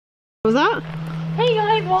What was that? Hey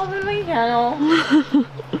guys, welcome to my channel.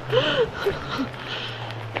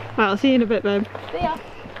 Right, I'll see you in a bit, babe. See ya.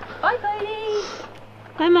 Bye, Cody.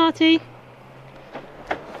 Hi, Marty.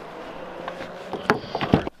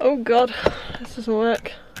 Oh god, this doesn't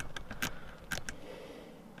work.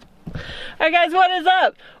 Alright guys, what is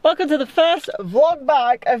up? Welcome to the first vlog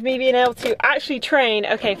back of me being able to actually train.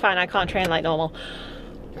 Okay, fine, I can't train like normal,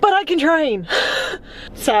 but I can train.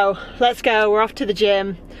 So, let's go. We're off to the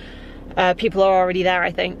gym. People are already there,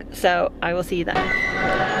 I think, so I will see you there.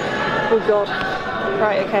 Oh god.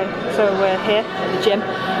 Right, okay, so we're here at the gym,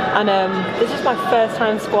 and this is my first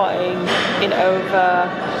time squatting in over,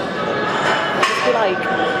 must be like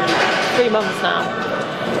 3 months now.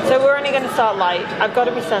 So we're only going to start light. I've got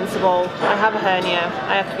to be sensible. I have a hernia,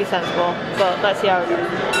 I have to be sensible, but let's see how it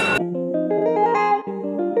goes.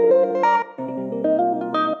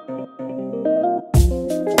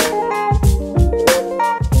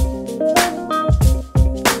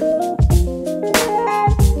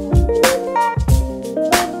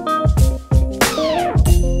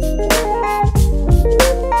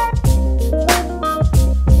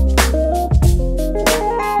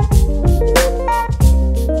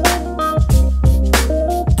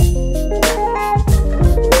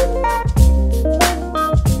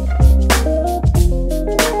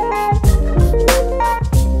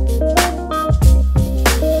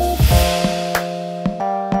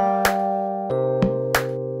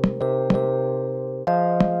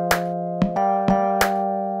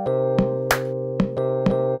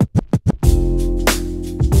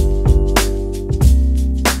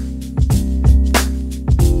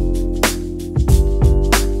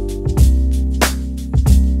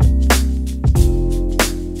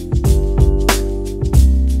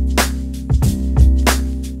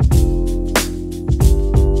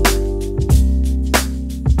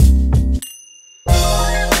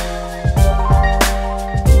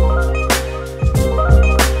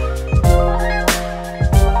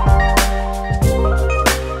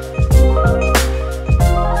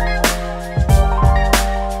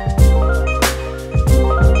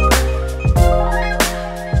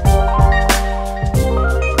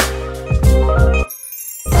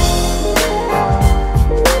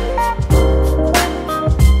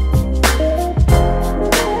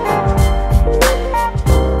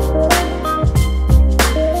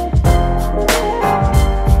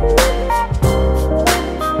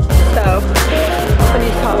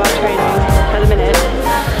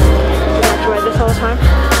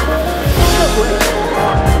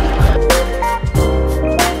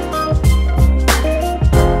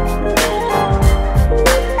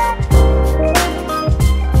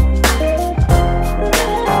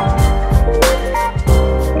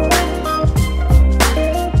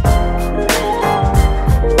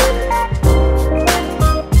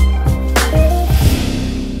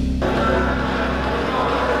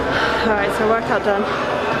 Alright, so workout done.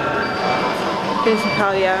 Doing some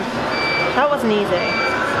cardio. That wasn't easy.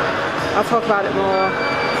 I'll talk about it more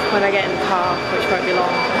when I get in the car, which won't be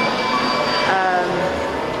long.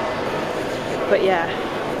 But yeah,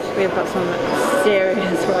 we've got some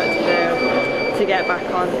serious work to do to get back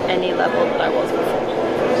on any level that I was before.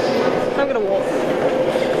 So I'm gonna walk.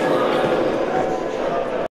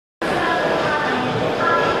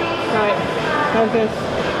 Right, how's this?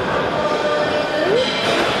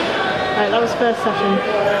 Right, that was first session.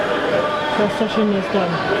 First session is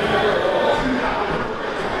done.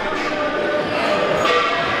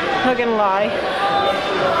 Not gonna lie,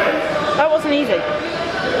 that wasn't easy.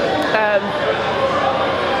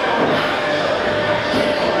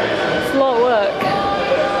 It's a lot of work.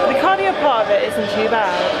 The cardio part of it isn't too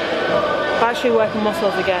bad, but actually working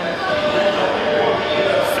muscles again,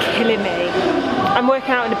 it's killing me. I'm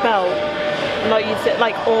working out in a belt. I'm not used to it,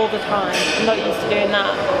 like all the time. I'm not used to doing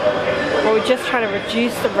that. But we're just trying to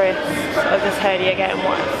reduce the risk of this hernia getting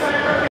worse.